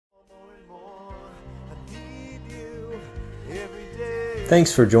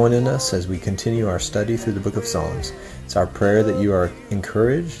Thanks for joining us as we continue our study through the book of Psalms. It's our prayer that you are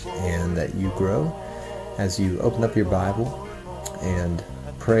encouraged and that you grow as you open up your Bible and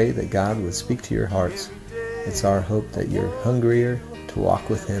pray that God would speak to your hearts. It's our hope that you're hungrier to walk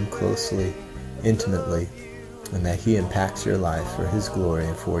with Him closely, intimately, and that He impacts your life for His glory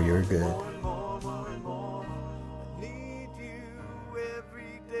and for your good.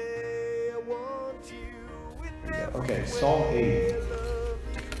 Okay, Psalm 8.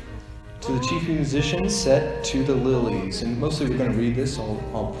 To the chief musician, set to the lilies. And mostly we're going to read this.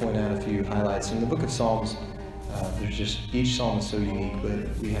 I'll point out a few highlights. In the book of Psalms, there's just, each psalm is so unique,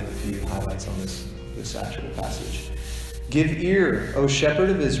 but we have a few highlights on this actual passage. Give ear, O shepherd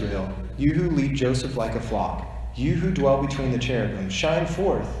of Israel, you who lead Joseph like a flock, you who dwell between the cherubim, shine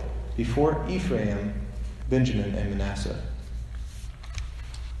forth before Ephraim, Benjamin, and Manasseh.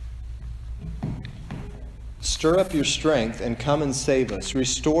 Stir up your strength and come and save us.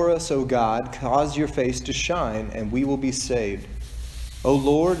 Restore us, O God. Cause your face to shine, and we will be saved. O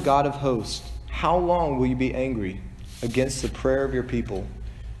Lord, God of hosts, how long will you be angry against the prayer of your people?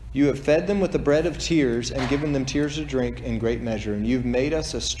 You have fed them with the bread of tears and given them tears to drink in great measure, and you've made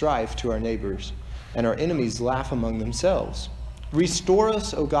us a strife to our neighbors, and our enemies laugh among themselves. Restore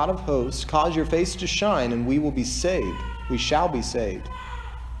us, O God of hosts. Cause your face to shine, and we will be saved. We shall be saved.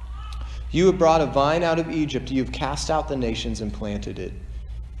 You have brought a vine out of Egypt. You have cast out the nations and planted it.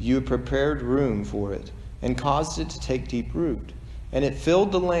 You have prepared room for it and caused it to take deep root. And it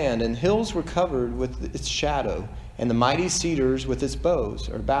filled the land, and hills were covered with its shadow, and the mighty cedars with its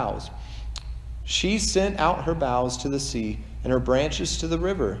boughs. She sent out her boughs to the sea, and her branches to the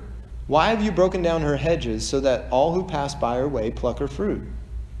river. Why have you broken down her hedges, so that all who pass by her way pluck her fruit?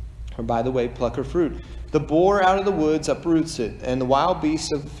 Or by the way, pluck her fruit. The boar out of the woods uproots it, and the wild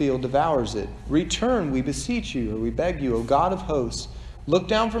beast of the field devours it. Return, we beseech you, or we beg you, O God of hosts. Look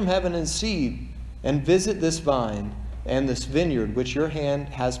down from heaven and see, and visit this vine, and this vineyard which your hand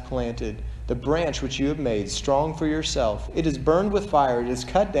has planted, the branch which you have made strong for yourself. It is burned with fire, it is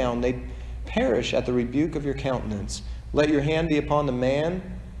cut down, they perish at the rebuke of your countenance. Let your hand be upon the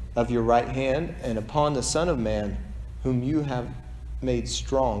man of your right hand, and upon the Son of Man, whom you have made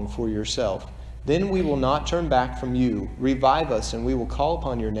strong for yourself. Then we will not turn back from you. Revive us, and we will call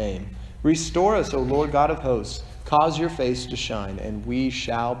upon your name. Restore us, O Lord God of hosts. Cause your face to shine, and we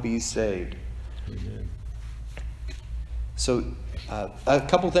shall be saved. Amen. So, a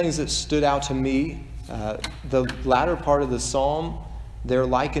couple things that stood out to me. The latter part of the psalm, they're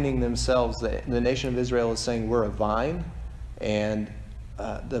likening themselves. The nation of Israel is saying, we're a vine, and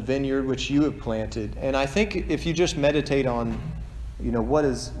the vineyard which you have planted. And I think if you just meditate on what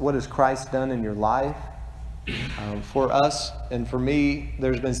has Christ done in your life? For us and for me,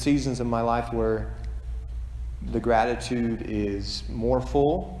 there's been seasons in my life where the gratitude is more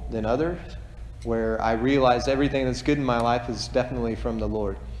full than others, where I realize everything that's good in my life is definitely from the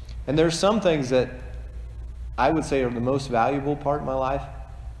Lord. And there's some things that I would say are the most valuable part of my life.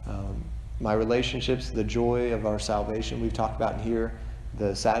 My relationships, the joy of our salvation we've talked about in here,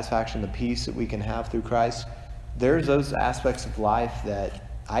 the satisfaction, the peace that we can have through Christ. There's those aspects of life that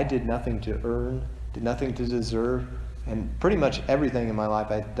I did nothing to earn, did nothing to deserve, and pretty much everything in my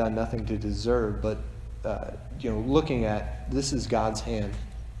life I've done nothing to deserve, but looking at this is God's hand.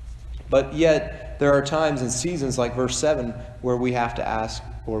 But yet there are times and seasons like verse 7 where we have to ask,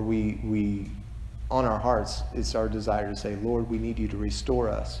 or we on our hearts, it's our desire to say, Lord, we need you to restore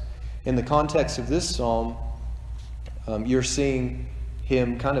us. In the context of this psalm, you're seeing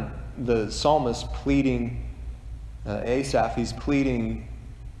him kind of, the psalmist pleading, Asaph, he's pleading,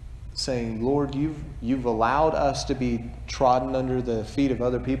 saying, Lord, you've allowed us to be trodden under the feet of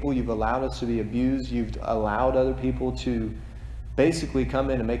other people. You've allowed us to be abused. You've allowed other people to basically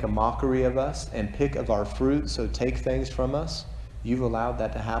come in and make a mockery of us and pick of our fruit, so take things from us. You've allowed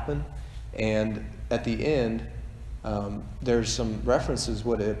that to happen. And at the end, there's some references,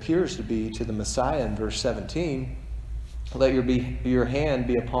 what it appears to be, to the Messiah in verse 17. Let your hand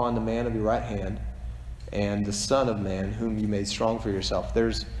be upon the man of your right hand, and the Son of Man, whom you made strong for yourself.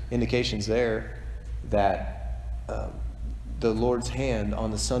 There's indications there that the Lord's hand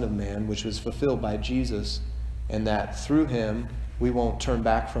on the Son of Man, which was fulfilled by Jesus, and that through him we won't turn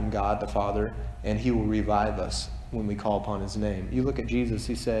back from God the Father, and he will revive us when we call upon his name. You look at Jesus,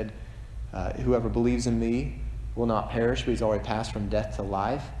 he said, whoever believes in me will not perish, but he's already passed from death to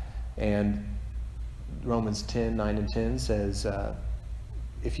life. And Romans 10:9-10 says,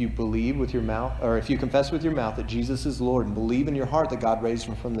 if you believe with your mouth, or if you confess with your mouth that Jesus is Lord and believe in your heart that God raised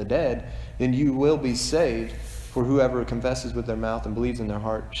him from the dead, then you will be saved. For whoever confesses with their mouth and believes in their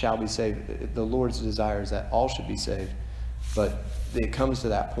heart shall be saved. The Lord's desire is that all should be saved. But it comes to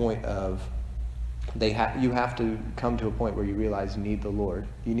that point of you have to come to a point where you realize you need the Lord.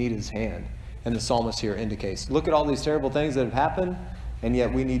 You need his hand. And the psalmist here indicates, look at all these terrible things that have happened, and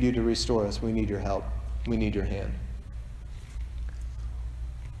yet we need you to restore us. We need your help. We need your hand.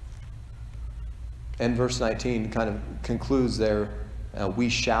 And verse 19 kind of concludes there, we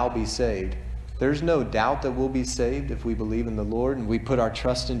shall be saved. There's no doubt that we'll be saved if we believe in the Lord and we put our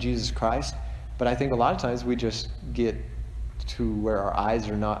trust in Jesus Christ. But I think a lot of times we just get to where our eyes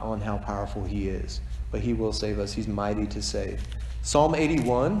are not on how powerful he is. But he will save us. He's mighty to save. Psalm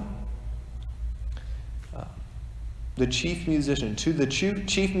 81. The chief musician. To the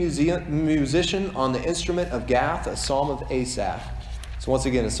chief musician on the instrument of Gath, a psalm of Asaph. So once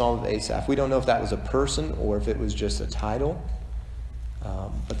again, a psalm of Asaph. We don't know if that was a person or if it was just a title.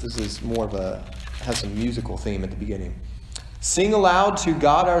 But this is more of has some musical theme at the beginning. Sing aloud to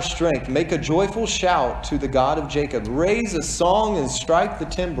God our strength. Make a joyful shout to the God of Jacob. Raise a song and strike the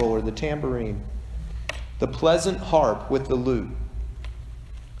timbrel or the tambourine. The pleasant harp with the lute,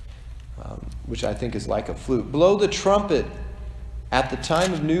 which I think is like a flute. Blow the trumpet at the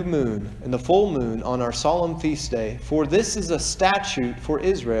time of new moon and the full moon on our solemn feast day. For this is a statute for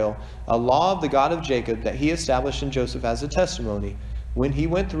Israel, a law of the God of Jacob that he established in Joseph as a testimony, when he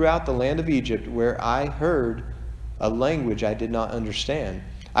went throughout the land of Egypt, where I heard a language I did not understand.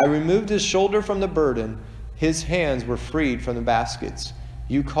 I removed his shoulder from the burden. His hands were freed from the baskets.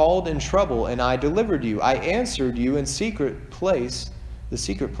 You called in trouble, and I delivered you. I answered you in secret place, the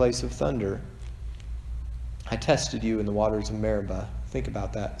secret place of thunder. I tested you in the waters of Meribah. Think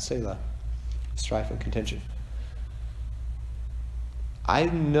about that. Selah. Strife and contention. I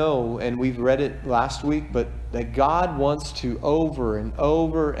know, and we've read it last week, but that God wants to over and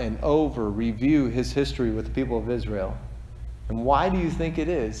over and over review his history with the people of Israel. And why do you think it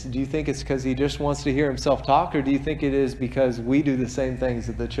is? Do you think it's because he just wants to hear himself talk, or do you think it is because we do the same things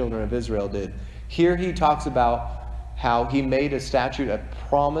that the children of Israel did? Here he talks about how he made a statute, a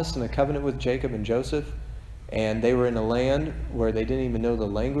promise, and a covenant with Jacob and Joseph, and they were in a land where they didn't even know the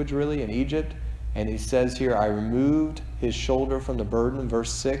language really, in Egypt. And he says here, I removed his shoulder from the burden,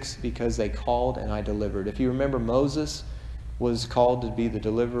 verse 6, because they called and I delivered. If you remember, Moses was called to be the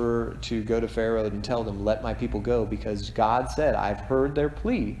deliverer, to go to Pharaoh and tell them, let my people go, because God said, I've heard their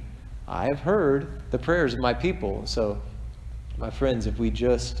plea. I have heard the prayers of my people. So, my friends, if we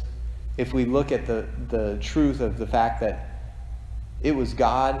look at the truth of the fact that it was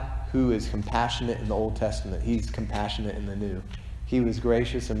God who is compassionate in the Old Testament, he's compassionate in the New. He was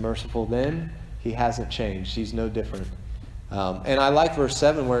gracious and merciful then. He hasn't changed. He's no different. And I like verse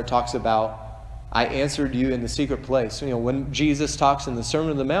 7 where it talks about, I answered you in the secret place. You know, when Jesus talks in the Sermon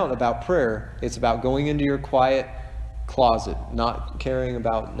on the Mount about prayer, it's about going into your quiet closet, not caring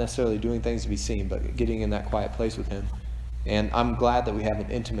about necessarily doing things to be seen, but getting in that quiet place with him. And I'm glad that we have an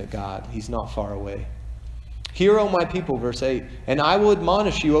intimate God. He's not far away. Hear, O my people, verse 8, and I will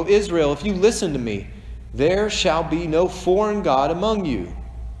admonish you, O Israel, if you listen to me, there shall be no foreign God among you.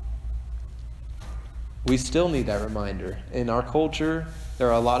 We still need that reminder. In our culture, there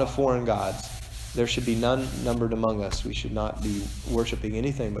are a lot of foreign gods. There should be none numbered among us. We should not be worshiping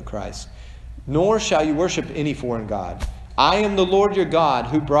anything but Christ. Nor shall you worship any foreign god. I am the Lord your God,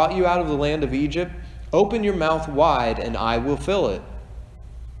 who brought you out of the land of Egypt. Open your mouth wide, and I will fill it.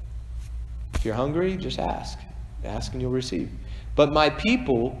 If you're hungry, just ask. Ask and you'll receive. But my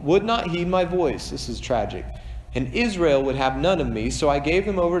people would not heed my voice. This is tragic. And Israel would have none of me, so I gave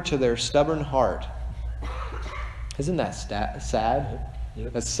them over to their stubborn heart. Isn't that sad?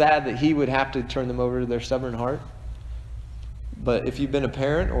 Yep. It's sad that he would have to turn them over to their stubborn heart. But if you've been a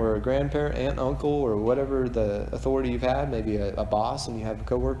parent or a grandparent, aunt, uncle, or whatever the authority you've had, maybe a boss and you have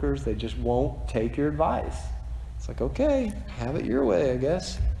coworkers, they just won't take your advice. It's like, okay, have it your way, I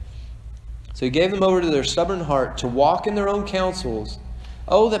guess. So he gave them over to their stubborn heart to walk in their own counsels.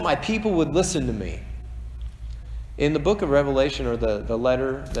 Oh, that my people would listen to me. In the book of Revelation, or the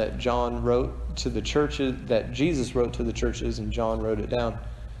letter that John wrote to the churches, that Jesus wrote to the churches, and John wrote it down,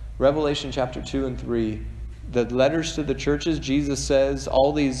 Revelation chapter 2 and 3, the letters to the churches, Jesus says,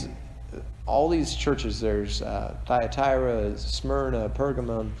 all these churches, there's Thyatira, Smyrna,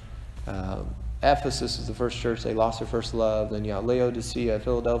 Pergamum, Ephesus is the first church, they lost their first love, then you got Laodicea,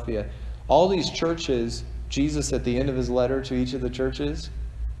 Philadelphia. All these churches, Jesus at the end of his letter to each of the churches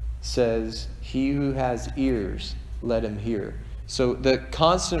says, he who has ears, let him hear. So the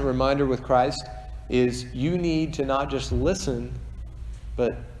constant reminder with Christ is you need to not just listen,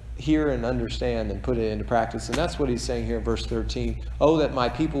 but hear and understand and put it into practice. And that's what he's saying here in verse 13. Oh, that my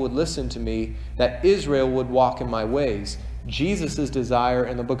people would listen to me, that Israel would walk in my ways. Jesus' desire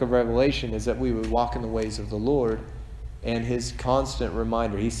in the book of Revelation is that we would walk in the ways of the Lord. and his constant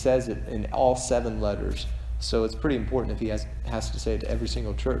reminder. He says it in all 7 letters. So it's pretty important if he has to say it to every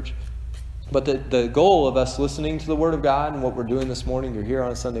single church. But the goal of us listening to the Word of God and what we're doing this morning, you're here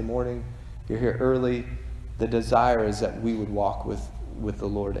on a Sunday morning, you're here early, the desire is that we would walk with the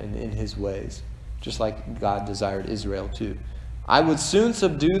Lord and in his ways, just like God desired Israel too. I would soon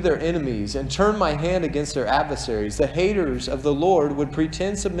subdue their enemies and turn my hand against their adversaries. The haters of the Lord would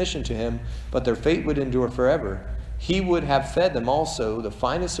pretend submission to him, but their fate would endure forever. He would have fed them also the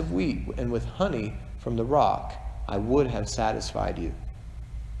finest of wheat, and with honey from the rock I would have satisfied you.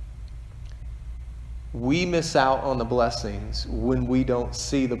 We miss out on the blessings when we don't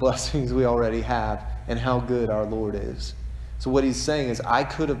see the blessings we already have and how good our Lord is. So what he's saying is, I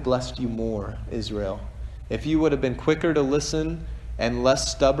could have blessed you more, Israel. If you would have been quicker to listen and less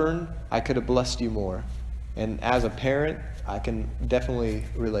stubborn, I could have blessed you more. And as a parent, I can definitely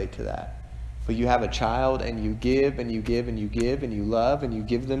relate to that. But you have a child and you give and you give and you give and you love and you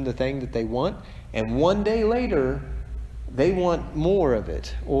give them the thing that they want. And one day later, they want more of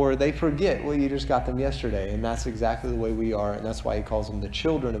it. Or they forget what you just got them yesterday. And that's exactly the way we are. And that's why he calls them the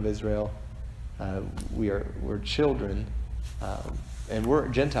children of Israel. We're children. And we're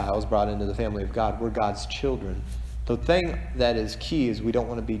Gentiles brought into the family of God. We're God's children. The thing that is key is we don't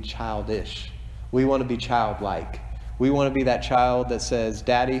want to be childish. We want to be childlike. We want to be that child that says,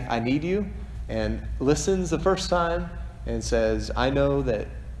 Daddy, I need you, and listens the first time and says, I know that,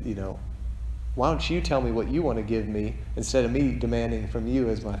 why don't you tell me what you want to give me instead of me demanding from you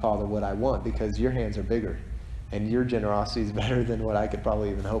as my father what I want, because your hands are bigger and your generosity is better than what I could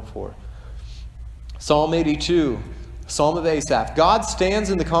probably even hope for. Psalm 82. Psalm of Asaph. God stands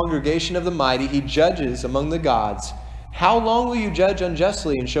in the congregation of the mighty. He judges among the gods. How long will you judge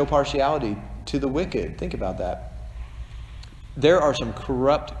unjustly and show partiality to the wicked? Think about that. There are some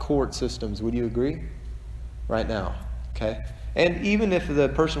corrupt court systems. Would you agree? Right now. Okay? And even if the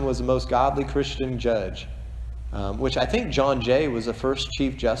person was the most godly Christian judge, which I think John Jay was the first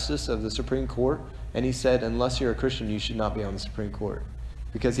Chief Justice of the Supreme Court, and he said, unless you're a Christian, you should not be on the Supreme Court.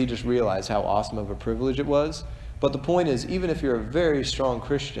 Because he just realized how awesome of a privilege it was. But the point is, even if you're a very strong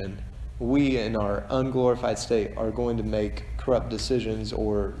Christian, we in our unglorified state are going to make corrupt decisions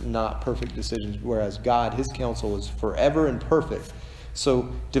or not perfect decisions, whereas God, his counsel is forever and perfect. So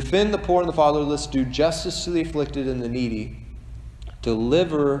defend the poor and the fatherless, do justice to the afflicted and the needy,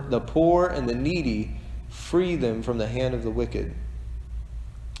 deliver the poor and the needy, free them from the hand of the wicked.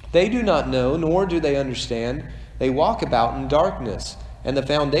 They do not know, nor do they understand. They walk about in darkness, and the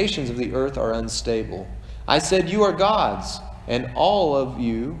foundations of the earth are unstable. I said, you are gods, and all of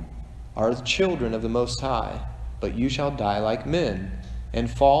you are the children of the Most High, but you shall die like men, and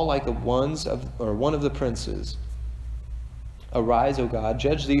fall like one of the princes. Arise, O God,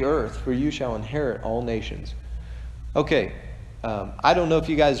 judge the earth, for you shall inherit all nations. Okay, I don't know if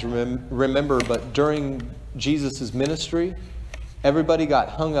you guys remember, but during Jesus' ministry, everybody got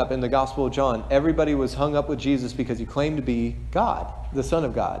hung up in the Gospel of John. Everybody was hung up with Jesus because he claimed to be God, the Son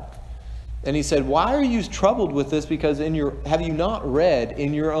of God. And he said, why are you troubled with this? Because have you not read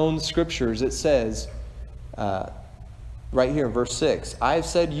in your own scriptures, it says, right here in verse 6, I have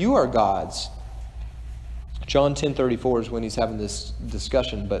said you are gods. John 10:34 is when he's having this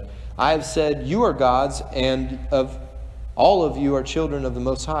discussion. But I have said you are gods, and of all of you are children of the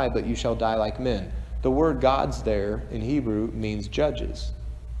Most High, but you shall die like men. The word gods there in Hebrew means judges.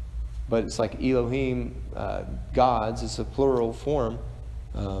 But it's like Elohim, gods, it's a plural form.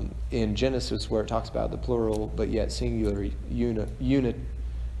 In Genesis, where it talks about the plural but yet singular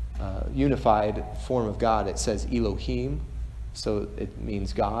unified form of God, it says Elohim, so it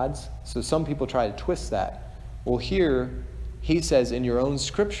means gods. So some people try to twist that. Well, here he says in your own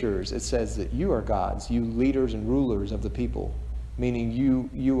scriptures, it says that you are gods, you leaders and rulers of the people, meaning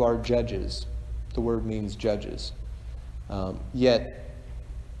you are judges. The word means judges. Yet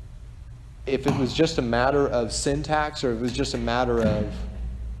if it was just a matter of syntax, or if it was just a matter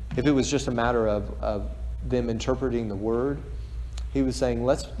of them interpreting the word, he was saying,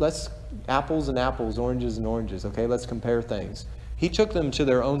 let's apples and apples, oranges and oranges, okay? Let's compare things. He took them to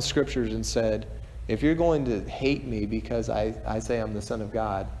their own scriptures and said, if you're going to hate me because I say I'm the Son of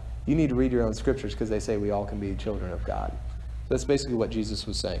God, you need to read your own scriptures, because they say we all can be children of God. So that's basically what Jesus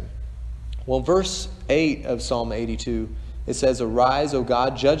was saying. Well, verse 8 of Psalm 82, it says, arise, O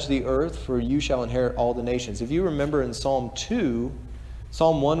God, judge the earth, for you shall inherit all the nations. If you remember in Psalm 2,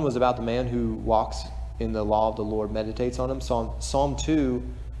 Psalm 1 was about the man who walks in the law of the Lord, meditates on him. Psalm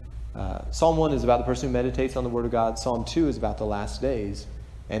 1 is about the person who meditates on the word of God. Psalm 2 is about the last days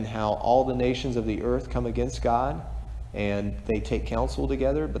and how all the nations of the earth come against God. and they take counsel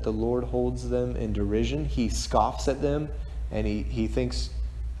together, but the Lord holds them in derision. He scoffs at them, and he thinks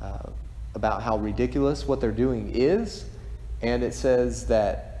about how ridiculous what they're doing is. And it says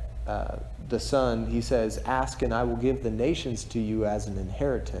that the Son, he says, ask and I will give the nations to you as an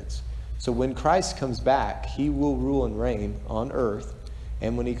inheritance. So when Christ comes back, he will rule and reign on earth.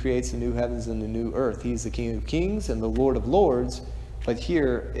 And when he creates the new heavens and the new earth, he's the King of Kings and the Lord of Lords. But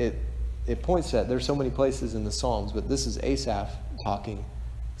here it points at, there's so many places in the Psalms, but this is Asaph talking,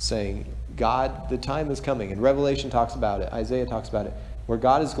 saying, God, the time is coming. And Revelation talks about it, Isaiah talks about it, where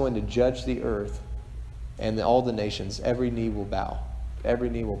God is going to judge the earth and all the nations. Every knee will bow. Every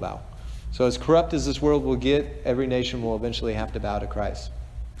knee will bow. So as corrupt as this world will get, every nation will eventually have to bow to Christ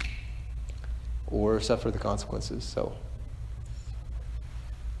or suffer the consequences. So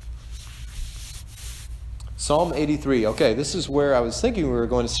Psalm 83. Okay, this is where I was thinking we were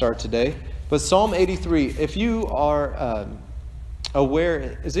going to start today. But Psalm 83, if you are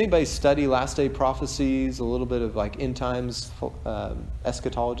aware, has anybody studied last day prophecies, a little bit of like end times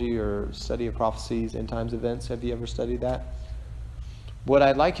eschatology or study of prophecies, end times events? Have you ever studied that? What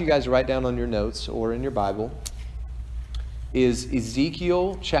I'd like you guys to write down on your notes or in your Bible is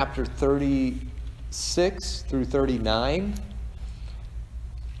Ezekiel chapter 36 through 39.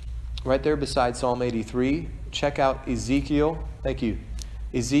 Right there beside Psalm 83. Check out Ezekiel. Thank you.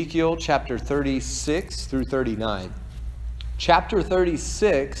 Ezekiel chapter 36 through 39. Chapter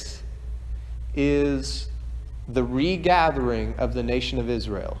 36 is the regathering of the nation of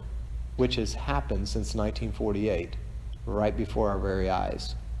Israel, which has happened since 1948, right before our very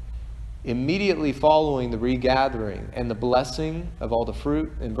eyes. Immediately following the regathering and the blessing of all the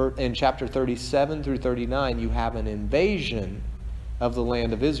fruit, in chapter 37 through 39, you have an invasion of the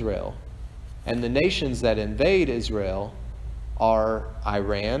land of Israel. And the nations that invade Israel are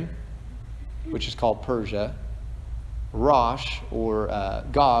Iran, which is called Persia, Rosh, or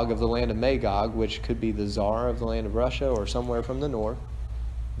Gog of the land of Magog, which could be the Tsar of the land of Russia or somewhere from the north.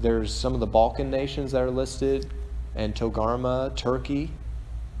 There's some of the Balkan nations that are listed, and Togarmah, Turkey,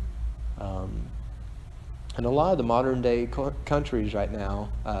 and a lot of the modern day countries right now,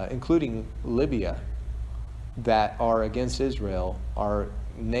 including Libya, that are against Israel are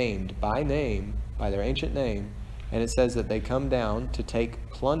named by name, by their ancient name, and it says that they come down to take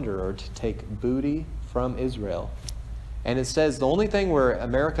plunder or to take booty from Israel. And it says the only thing where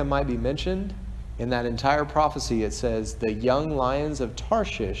America might be mentioned in that entire prophecy, it says the young lions of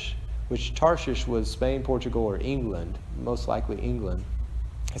Tarshish, which Tarshish was Spain, Portugal, or England, most likely England.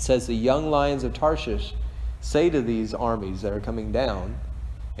 It says the young lions of Tarshish say to these armies that are coming down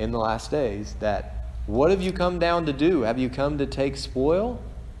in the last days that, what have you come down to do? Have you come to take spoil?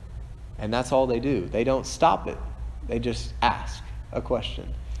 And that's all they do. They don't stop it. They just ask a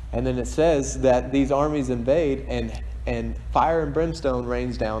question. And then it says that these armies invade and fire and brimstone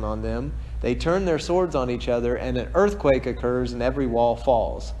rains down on them. They turn their swords on each other and an earthquake occurs and every wall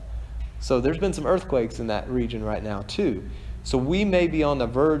falls. So there's been some earthquakes in that region right now too. So we may be on the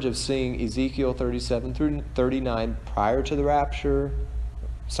verge of seeing Ezekiel 37 through 39 prior to the rapture,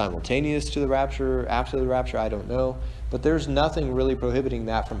 simultaneous to the rapture, after the rapture, I don't know. But there's nothing really prohibiting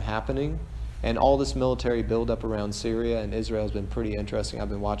that from happening. And all this military buildup around Syria and Israel has been pretty interesting. I've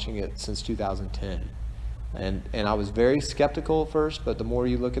been watching it since 2010. And I was very skeptical at first, but the more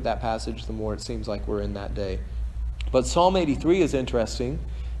you look at that passage, the more it seems like we're in that day. But Psalm 83 is interesting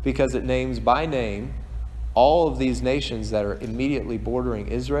because it names by name all of these nations that are immediately bordering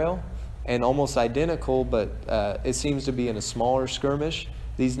Israel, and almost identical, but it seems to be in a smaller skirmish.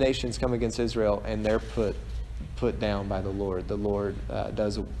 These nations come against Israel and they're put down by the Lord. The Lord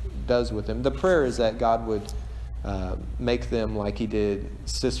does with them. The prayer is that God would make them like he did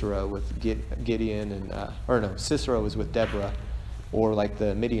Sisera with Gideon, and Sisera was with Deborah, or like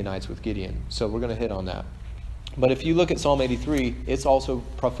the Midianites with Gideon. So we're going to hit on that. But if you look at Psalm 83, it's also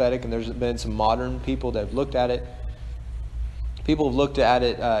prophetic, and there's been some modern people that have looked at it. People have looked at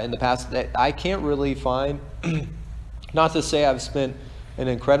it in the past. I can't really find, not to say I've spent an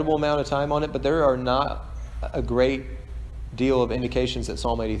incredible amount of time on it, but there are not a great deal of indications that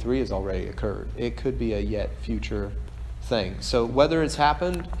Psalm 83 has already occurred. It could be a yet future thing. So whether it's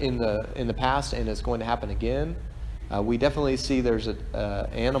happened in the past and it's going to happen again, we definitely see there's an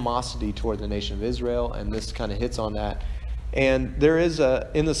animosity toward the nation of Israel, and this kind of hits on that. And there is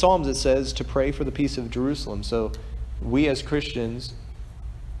in the Psalms it says to pray for the peace of Jerusalem. So we as Christians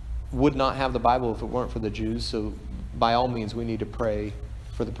would not have the Bible if it weren't for the Jews. So by all means we need to pray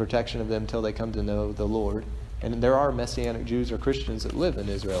for the protection of them till they come to know the Lord. And there are Messianic Jews or Christians that live in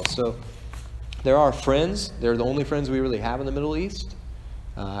Israel. So there are friends. They're the only friends we really have in the Middle East.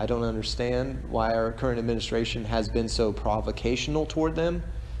 I don't understand why our current administration has been so provocational toward them.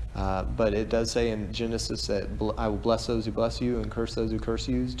 But it does say in Genesis that I will bless those who bless you and curse those who curse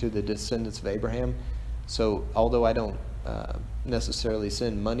you, to the descendants of Abraham. So although I don't necessarily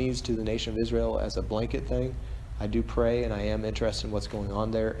send monies to the nation of Israel as a blanket thing, I do pray, and I am interested in what's going on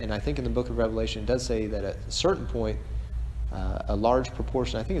there. And I think in the book of Revelation it does say that at a certain point, a large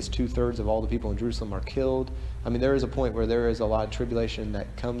proportion, I think it's 2/3 of all the people in Jerusalem are killed. I mean, there is a point where there is a lot of tribulation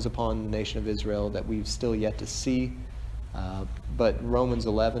that comes upon the nation of Israel that we've still yet to see. But Romans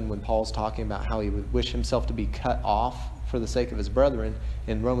 11, when Paul's talking about how he would wish himself to be cut off for the sake of his brethren,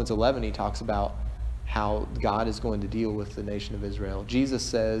 in Romans 11 he talks about how God is going to deal with the nation of Israel. Jesus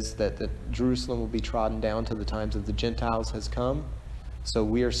says that Jerusalem will be trodden down till the times of the Gentiles has come. So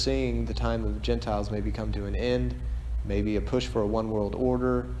we are seeing the time of the Gentiles maybe come to an end, maybe a push for a one world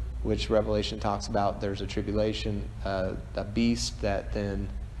order, which Revelation talks about. There's a tribulation, a beast that then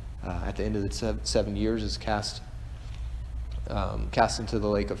at the end of the 7 years is cast into the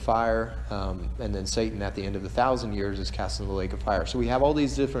lake of fire, and then Satan at the end of the 1,000 years is cast into the lake of fire. So we have all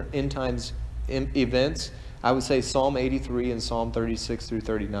these different end times events. I would say Psalm 83 and Psalm 36 through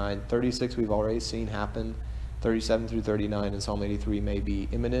 39. 36 we've already seen happen. 37 through 39 and Psalm 83 may be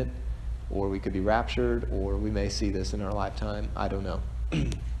imminent, or we could be raptured, or we may see this in our lifetime. I don't know.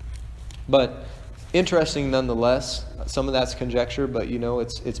 But interesting nonetheless. Some of that's conjecture, but you know,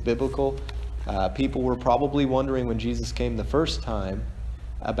 it's biblical. People were probably wondering when Jesus came the first time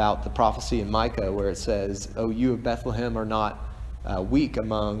about the prophecy in Micah where it says, "Oh, you of Bethlehem are not weak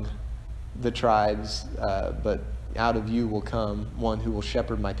among the tribes, but out of you will come one who will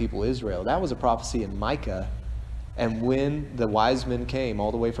shepherd my people Israel." That was a prophecy in Micah. And when the wise men came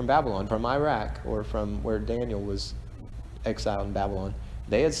all the way from Babylon, from Iraq, or from where Daniel was exiled in Babylon,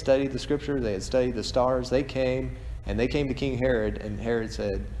 they had studied the scripture, they had studied the stars. They came, and they came to King Herod, and Herod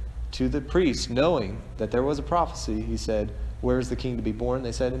said to the priests, knowing that there was a prophecy, he said, "Where is the king to be born?"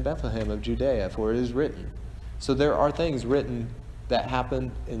 They said, "In Bethlehem of Judea, for it is written." So there are things written that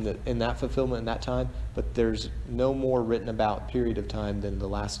happened in that fulfillment in that time, but there's no more written about period of time than the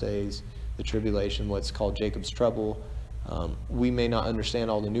last days, the tribulation, what's called Jacob's trouble. We may not understand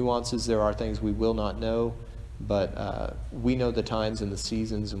all the nuances. There are things we will not know, but we know the times and the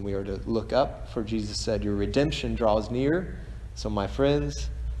seasons, and we are to look up, for Jesus said, "Your redemption draws near." So my friends,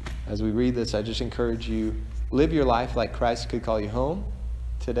 as we read this, I just encourage you, live your life like Christ could call you home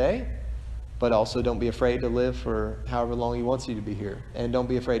today, but also don't be afraid to live for however long he wants you to be here. And don't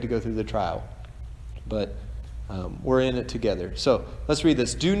be afraid to go through the trial. But we're in it together. So let's read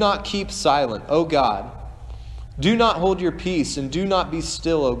this. "Do not keep silent, O God. Do not hold your peace, and do not be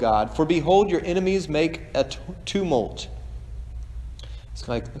still, O God. For behold, your enemies make a tumult." It's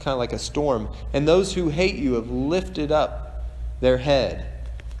kind of like a storm. "And those who hate you have lifted up their head.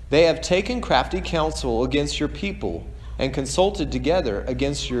 They have taken crafty counsel against your people, and consulted together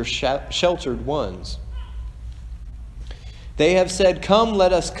against your sheltered ones. They have said, 'Come,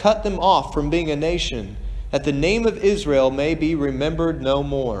 let us cut them off from being a nation, that the name of Israel may be remembered no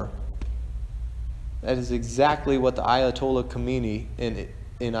more.'" That is exactly what the Ayatollah Khomeini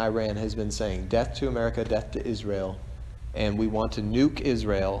in Iran has been saying. Death to America, death to Israel. And we want to nuke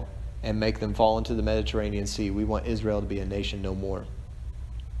Israel and make them fall into the Mediterranean Sea. We want Israel to be a nation no more.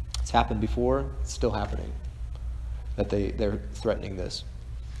 It's happened before. It's still happening. That they're threatening this.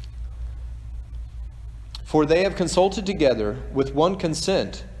 "For they have consulted together with one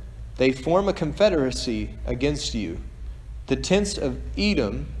consent. They form a confederacy against you. The tents of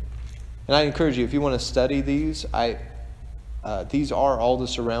Edom," and I encourage you, if you want to study these, these are all the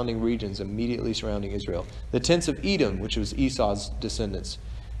surrounding regions immediately surrounding Israel. "The tents of Edom," which was Esau's descendants,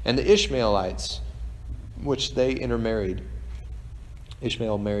 "and the Ishmaelites, which they intermarried."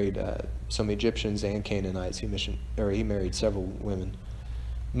 Ishmael married some Egyptians and Canaanites. He married several women.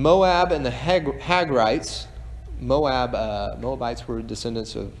 "Moab and the Hagrites." Moabites were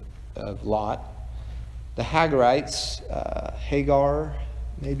descendants of Lot. The Hagrites, Hagar,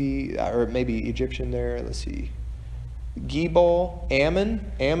 maybe Egyptian there. Let's see. Gebal,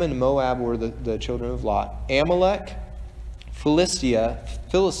 Ammon. Ammon and Moab were the children of Lot. Amalek, Philistia.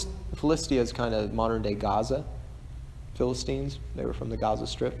 Philistia is kind of modern day Gaza. Philistines, they were from the Gaza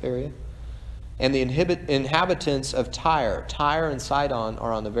Strip area. And the inhabitants of Tyre. Tyre and Sidon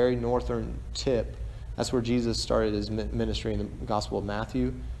are on the very northern tip. That's where Jesus started his ministry in the Gospel of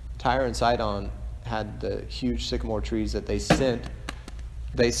Matthew. Tyre and Sidon had the huge sycamore trees that they sent.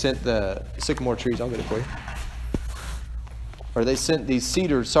 They sent the sycamore trees, I'll get it for you. Or they sent these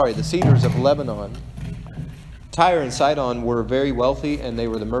cedars, the cedars of Lebanon. Tyre and Sidon were very wealthy, and they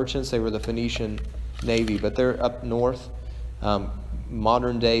were the merchants, they were the Phoenician navy, but they're up north.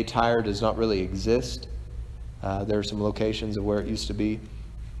 Modern day Tyre does not really exist. There are some locations of where it used to be.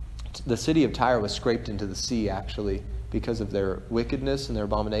 The city of Tyre was scraped into the sea, actually, because of their wickedness and their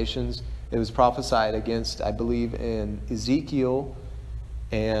abominations. It was prophesied against, I believe, in Ezekiel,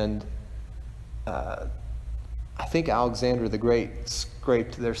 and I think Alexander the Great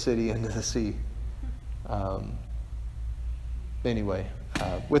scraped their city into the sea. Anyway,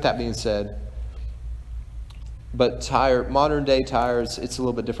 with that being said, but Tyre, modern day Tyre, it's a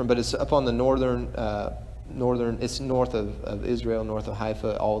little bit different, but it's up on the northern, it's north of Israel, north of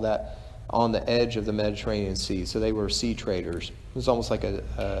Haifa, all that, on the edge of the Mediterranean Sea. So they were sea traders. It was almost like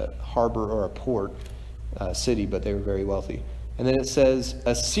a harbor or a port city, but they were very wealthy. And then it says,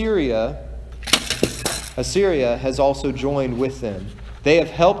 Assyria has also joined with them. They have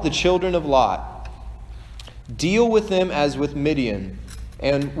helped the children of Lot. Deal with them as with Midian,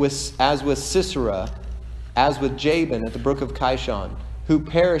 and as with Sisera, as with Jabin at the brook of Kishon, who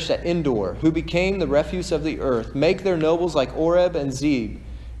perished at Endor, who became the refuse of the earth. Make their nobles like Oreb and Zeb.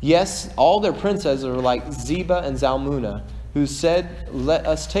 Yes, all their princes are like Zeba and Zalmunna, who said, let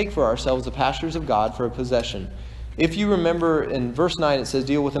us take for ourselves the pastures of God for a possession. If you remember in verse 9, it says,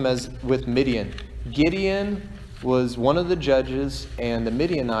 deal with them as with Midian. Gideon was one of the judges, and the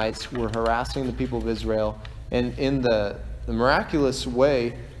Midianites were harassing the people of Israel. And in the miraculous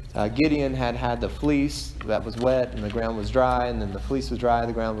way, Gideon had the fleece that was wet and the ground was dry, and then the fleece was dry,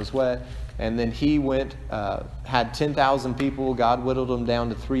 the ground was wet. And then he went, had 10,000 people. God whittled them down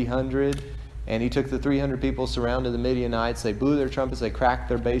to 300. And he took the 300 people, surrounded the Midianites. They blew their trumpets, they cracked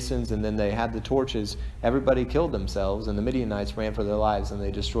their basins, and then they had the torches. Everybody killed themselves, and the Midianites ran for their lives, and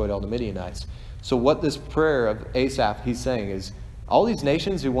they destroyed all the Midianites. So what this prayer of Asaph, he's saying is, all these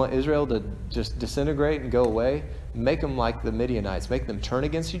nations who want Israel to just disintegrate and go away, make them like the Midianites. Make them turn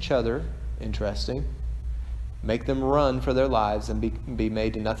against each other. Interesting. Make them run for their lives and be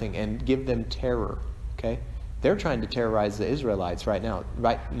made to nothing, and give them terror. Okay? They're trying to terrorize the Israelites right now.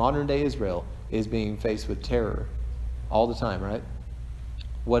 Right? Modern day Israel is being faced with terror all the time, right?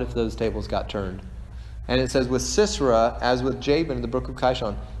 What if those tables got turned? And it says, with Sisera, as with Jabin in the brook of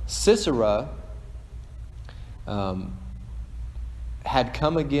Kishon. Sisera had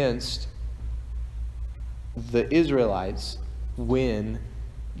come against the Israelites when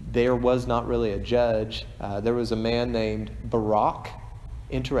there was not really a judge. There was a man named Barak.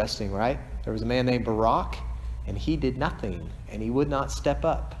 Interesting, right? There was a man named Barak, and he did nothing, and he would not step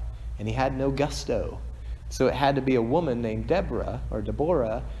up, and he had no gusto. So it had to be a woman named Deborah,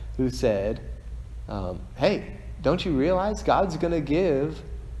 who said, hey, don't you realize God's going to give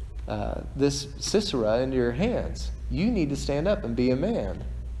this Sisera into your hands? You need to stand up and be a man.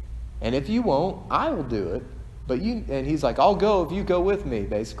 And if you won't, I will do it. But you, and he's like, I'll go if you go with me,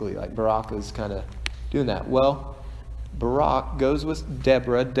 basically. Like Barak was kind of doing that. Well, Barak goes with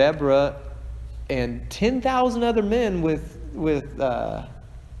Deborah and 10,000 other men with Barak.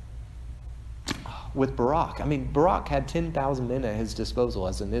 I mean, Barak had 10,000 men at his disposal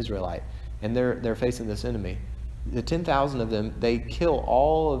as an Israelite, and they're facing this enemy. The 10,000 of them, they kill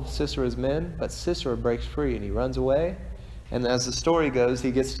all of Sisera's men, but Sisera breaks free and he runs away. And as the story goes,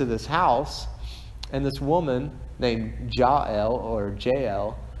 he gets to this house, and this woman named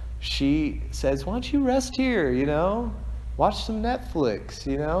Jael, she says, why don't you rest here, Watch some Netflix,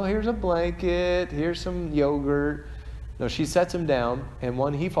 Here's a blanket, here's some yogurt. No, she sets him down, and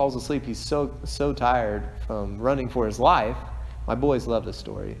when he falls asleep, he's so tired from running for his life. My boys love this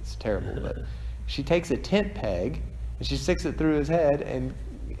story. It's terrible, but she takes a tent peg, and she sticks it through his head and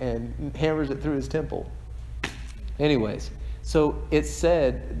hammers it through his temple. Anyways, so it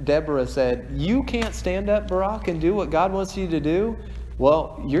said, Deborah said, you can't stand up, Barak, and do what God wants you to do?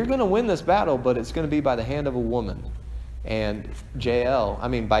 Well, you're going to win this battle, but it's going to be by the hand of a woman. And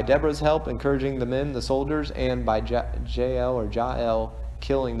by Deborah's help, encouraging the men, the soldiers, and by Jael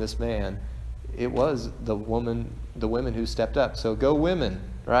killing this man, it was the women who stepped up. So go women,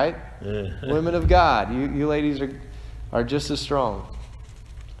 right? Women of God. You ladies are just as strong.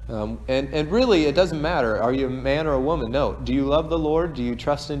 And really, it doesn't matter. Are you a man or a woman? No. Do you love the Lord? Do you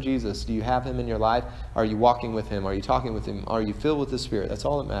trust in Jesus? Do you have him in your life? Are you walking with him? Are you talking with him? Are you filled with the Spirit? That's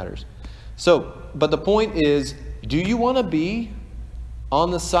all that matters. So, but the point is, do you want to be on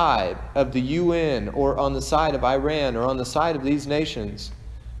the side of the UN or on the side of Iran or on the side of these nations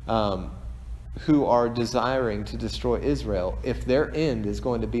who are desiring to destroy Israel if their end is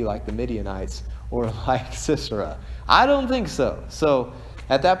going to be like the Midianites or like Sisera? I don't think so. So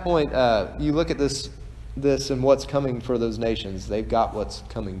at that point, you look at this and what's coming for those nations. They've got what's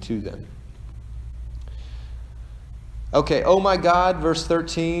coming to them. Okay, oh my God, verse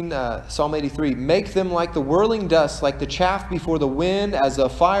 13, Psalm 83. Make them like the whirling dust, like the chaff before the wind, as a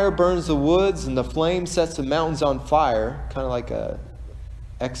fire burns the woods and the flame sets the mountains on fire. Kind of like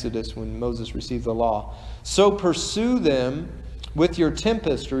Exodus when Moses received the law. So pursue them with your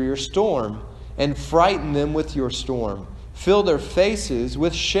tempest or your storm, and frighten them with your storm. Fill their faces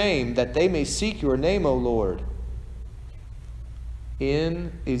with shame, that they may seek your name, O Lord.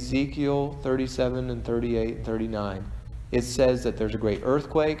 In Ezekiel 37 and 38 and 39, it says that there's a great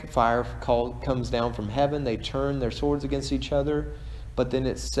earthquake, fire comes down from heaven, they turn their swords against each other, but then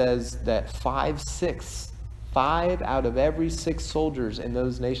it says that 5 out of every 6 soldiers in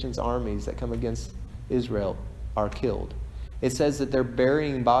those nations' armies that come against Israel are killed. It says that they're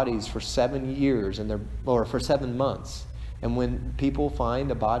burying bodies for 7 years, or for 7 months. And when people find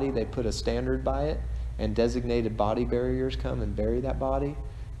a body, they put a standard by it, and designated body buriers come and bury that body.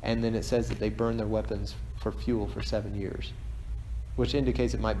 And then it says that they burn their weapons for fuel for 7 years, which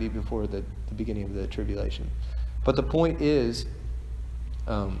indicates it might be before the beginning of the tribulation. But the point is,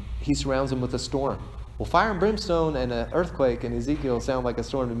 he surrounds them with a storm. Well, fire and brimstone and an earthquake in Ezekiel sound like a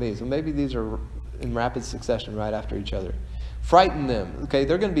storm to me. So maybe these are in rapid succession right after each other. Frighten them. Okay,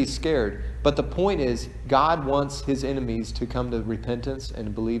 they're going to be scared. But the point is, God wants his enemies to come to repentance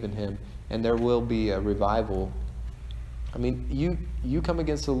and believe in him. And there will be a revival. I mean, you come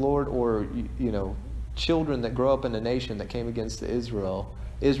against the Lord, or, you know, children that grow up in a nation that came against Israel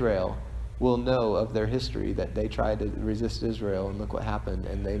will know of their history, that they tried to resist Israel, and look what happened,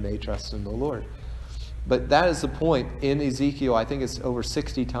 and they may trust in the Lord. But that is the point. In Ezekiel, I think it's over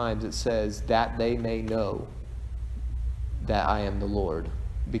 60 times it says that they may know that I am the Lord,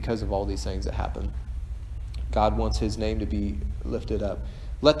 because of all these things that happen. God wants his name to be lifted up.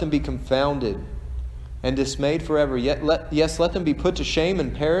 Let them be confounded and dismayed forever. Yes, let them be put to shame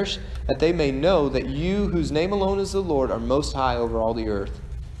and perish, that they may know that you, whose name alone is the Lord, are most high over all the earth.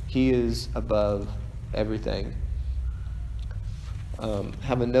 He is above everything.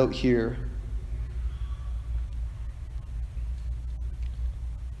 Have a note here.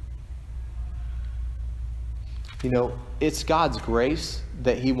 You know, it's God's grace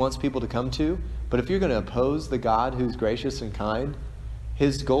that he wants people to come to. But if you're going to oppose the God who's gracious and kind,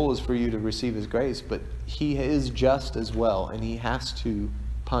 his goal is for you to receive his grace. But he is just as well, and he has to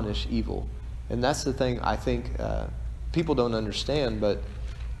punish evil. And that's the thing I think people don't understand. But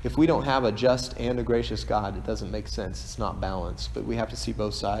if we don't have a just and a gracious God, it doesn't make sense. It's not balanced. But we have to see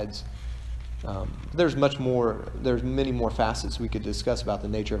both sides. There's many more facets we could discuss about the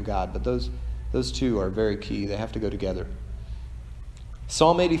nature of God. But those two are very key. They have to go together.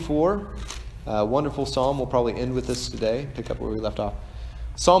 Psalm 84, wonderful psalm. We'll probably end with this today, pick up where we left off.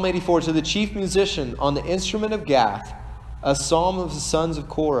 Psalm 84, to the chief musician on the instrument of Gath, a psalm of the sons of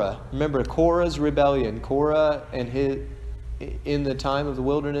Korah. Remember Korah's rebellion. Korah in the time of the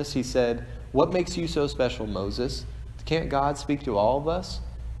wilderness, he said, what makes you so special, Moses? Can't God speak to all of us?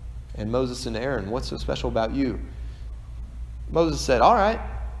 And Moses and Aaron, what's so special about you? Moses said, all right,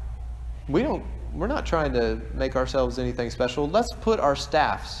 we're not trying to make ourselves anything special. Let's put our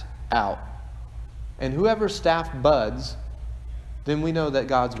staffs out. And whoever staff buds, then we know that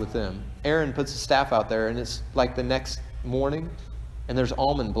God's with them. Aaron puts a staff out there, and it's like the next morning, and there's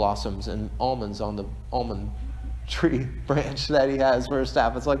almond blossoms and almonds on the almond tree branch that he has for a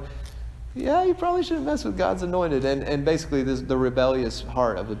staff. It's like, yeah, you probably shouldn't mess with God's anointed. And basically, the rebellious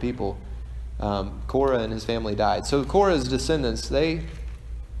heart of the people. Korah and his family died. So Korah's descendants, they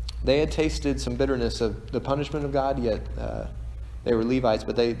had tasted some bitterness of the punishment of God, yet they were Levites,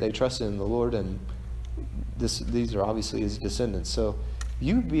 but they trusted in the Lord, and these are obviously his descendants. So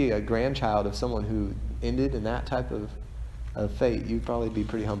you'd be a grandchild of someone who ended in that type of fate. You'd probably be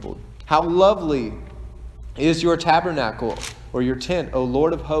pretty humbled. How lovely is your tabernacle, or your tent, O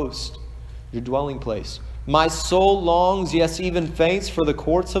Lord of hosts, your dwelling place. My soul longs, yes, even faints, for the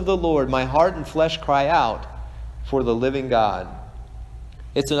courts of the Lord. My heart and flesh cry out for the living God.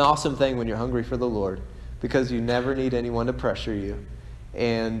 It's an awesome thing when you're hungry for the Lord, because you never need anyone to pressure you.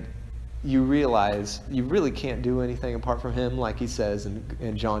 And you realize you really can't do anything apart from him, like he says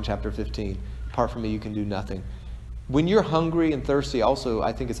in John chapter 15. Apart from me, you can do nothing. When you're hungry and thirsty, also,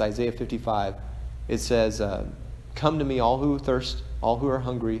 I think it's Isaiah 55, it says, come to me, all who thirst, all who are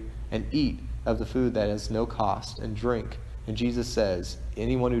hungry, and eat of the food that has no cost, and drink. And Jesus says,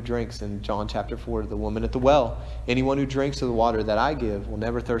 anyone who drinks, in John chapter 4, the woman at the well, anyone who drinks of the water that I give will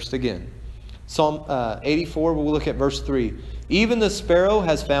never thirst again. Psalm 84, we'll look at verse 3. Even the sparrow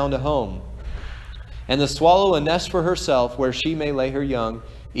has found a home, and the swallow a nest for herself, where she may lay her young.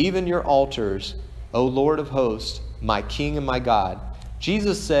 Even your altars, O Lord of hosts, my King and my God.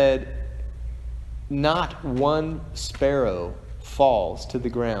 Jesus said, not one sparrow falls to the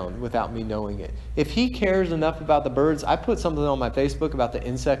ground without me knowing it. If he cares enough about the birds, I put something on my Facebook about the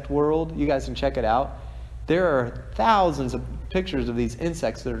insect world. You guys can check it out. There are thousands of pictures of these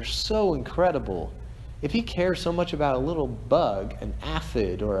insects that are so incredible. If he cares so much about a little bug, an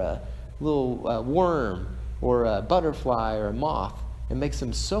aphid, or a little worm, or a butterfly, or a moth, and makes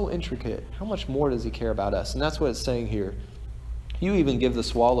them so intricate, how much more does he care about us? And that's what it's saying here. You even give the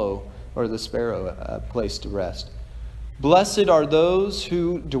swallow or the sparrow a place to rest. Blessed are those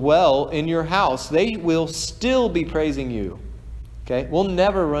who dwell in your house. They will still be praising you. Okay? We'll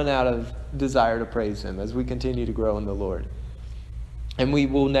never run out of desire to praise him as we continue to grow in the Lord. And we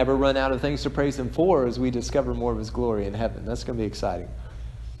will never run out of things to praise him for as we discover more of his glory in heaven. That's going to be exciting.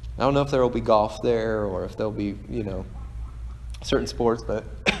 I don't know if there will be golf there or if there'll be, certain sports, but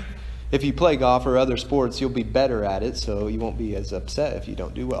if you play golf or other sports, you'll be better at it, so you won't be as upset if you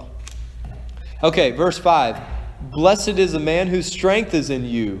don't do well. Okay, verse 5. Blessed is the man whose strength is in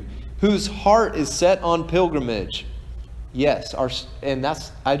you, whose heart is set on pilgrimage. Yes,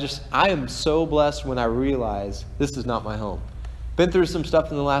 I am so blessed when I realize this is not my home. Been through some stuff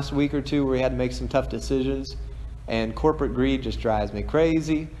in the last week or two where we had to make some tough decisions, and corporate greed just drives me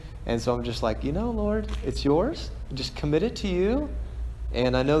crazy. And so I'm just like, Lord, it's yours. Just commit it to you.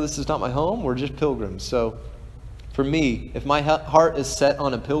 And I know this is not my home. We're just pilgrims. So for me, if my heart is set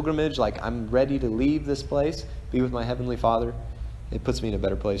on a pilgrimage, like I'm ready to leave this place, be with my Heavenly Father, it puts me in a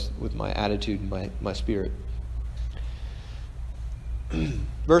better place with my attitude and my spirit.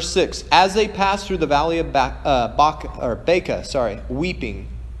 Verse 6, as they pass through the valley of weeping,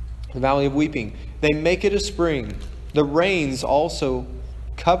 the valley of weeping, they make it a spring. The rain also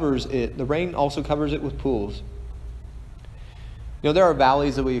covers it with pools. There are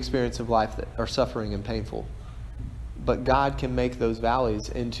valleys that we experience of life that are suffering and painful. But God can make those valleys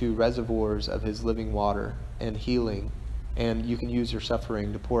into reservoirs of his living water and healing. And you can use your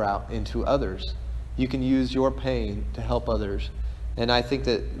suffering to pour out into others. You can use your pain to help others. And I think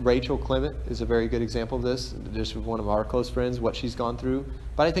that Rachel Clement is a very good example of this, just with one of our close friends, what she's gone through.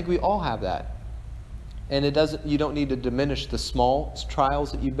 But I think we all have that. And you don't need to diminish the small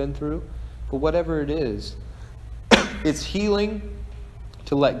trials that you've been through. But whatever it is, it's healing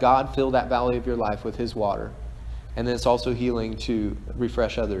to let God fill that valley of your life with his water. And then it's also healing to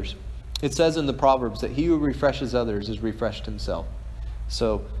refresh others. It says in the Proverbs that he who refreshes others is refreshed himself.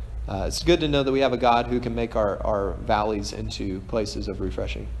 So it's good to know that we have a God who can make our valleys into places of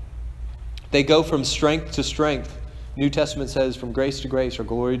refreshing. They go from strength to strength. New Testament says from grace to grace or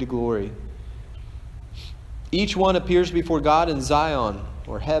glory to glory. Each one appears before God in Zion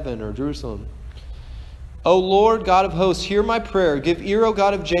or heaven or Jerusalem. O Lord, God of hosts, hear my prayer. Give ear, O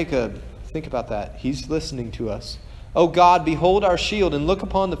God of Jacob. Think about that. He's listening to us. O God, behold our shield and look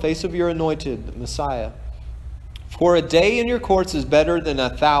upon the face of your anointed, the Messiah. For a day in your courts is better than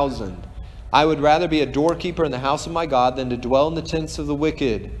 1,000. I would rather be a doorkeeper in the house of my God than to dwell in the tents of the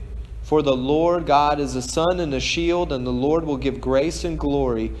wicked. For the Lord God is a sun and a shield, and the Lord will give grace and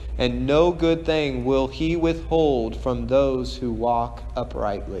glory, and no good thing will he withhold from those who walk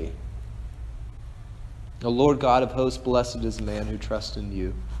uprightly. The Lord God of hosts, blessed is the man who trusts in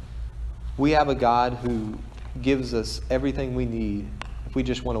you. We have a God who gives us everything we need if we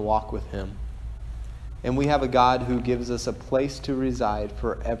just want to walk with him. And we have a God who gives us a place to reside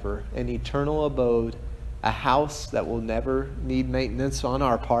forever, an eternal abode, a house that will never need maintenance on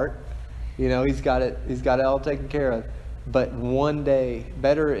our part. He's got it all taken care of. But one day,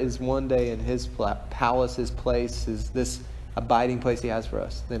 better is one day in his palace, his place, this abiding place he has for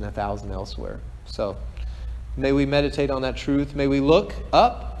us than 1,000 elsewhere. So may we meditate on that truth. May we look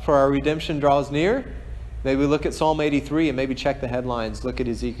up, for our redemption draws near. May we look at Psalm 83 and maybe check the headlines. Look at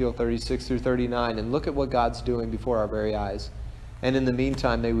Ezekiel 36 through 39 and look at what God's doing before our very eyes. And in the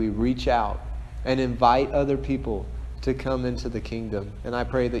meantime, may we reach out and invite other people to come into the kingdom. And I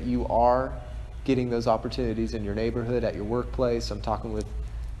pray that you are getting those opportunities in your neighborhood, at your workplace. I'm talking with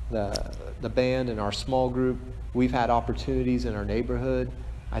the band and our small group. We've had opportunities in our neighborhood.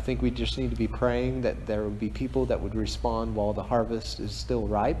 I think we just need to be praying that there would be people that would respond while the harvest is still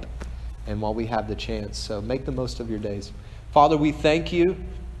ripe and while we have the chance. So make the most of your days. Father, we thank you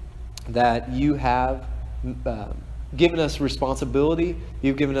that you have given us responsibility.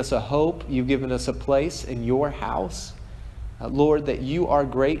 You've given us a hope. You've given us a place in your house. Lord, that you are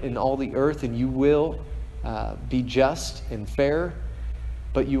great in all the earth and you will be just and fair.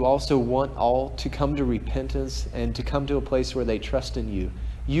 But you also want all to come to repentance and to come to a place where they trust in you.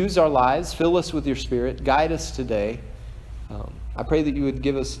 Use our lives. Fill us with your Spirit. Guide us today. I pray that you would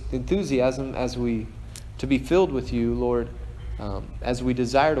give us enthusiasm to be filled with you, Lord, as we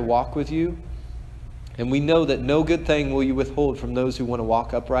desire to walk with you. And we know that no good thing will you withhold from those who want to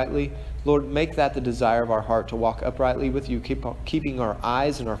walk uprightly. Lord, make that the desire of our heart, to walk uprightly with you, keeping our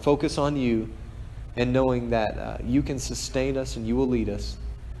eyes and our focus on you, and knowing that you can sustain us and you will lead us.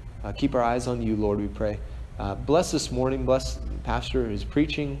 Keep our eyes on you, Lord, we pray. Bless this morning. Bless the pastor who's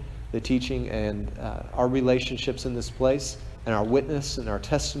preaching, the teaching, and our relationships in this place, and our witness and our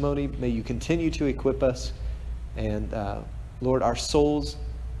testimony. May you continue to equip us. And Lord, our souls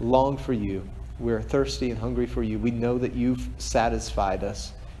long for you. We're thirsty and hungry for you. We know that you've satisfied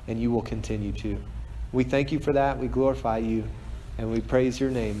us, and you will continue to. We thank you for that. We glorify you, and we praise your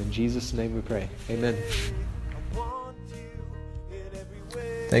name. In Jesus' name we pray. Amen.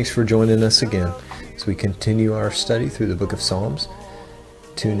 Thanks for joining us again as we continue our study through the book of Psalms.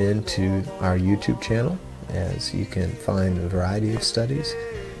 Tune in to our YouTube channel, as you can find a variety of studies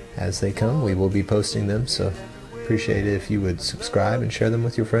as they come. We will be posting them, so appreciate it if you would subscribe and share them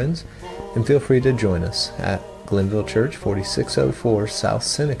with your friends. And feel free to join us at Glenville Church, 4604 South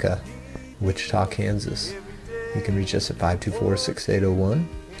Seneca, Wichita, Kansas. You can reach us at 524-6801.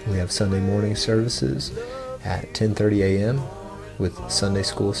 We have Sunday morning services at 10:30 a.m. with Sunday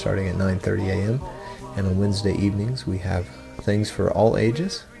school starting at 9:30 a.m. And on Wednesday evenings we have things for all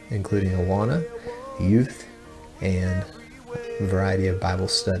ages, including Awana, youth, and a variety of Bible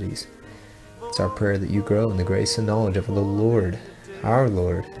studies. It's our prayer that you grow in the grace and knowledge of the Lord, our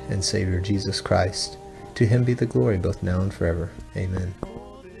Lord and Savior Jesus Christ. To him be the glory both now and forever. Amen.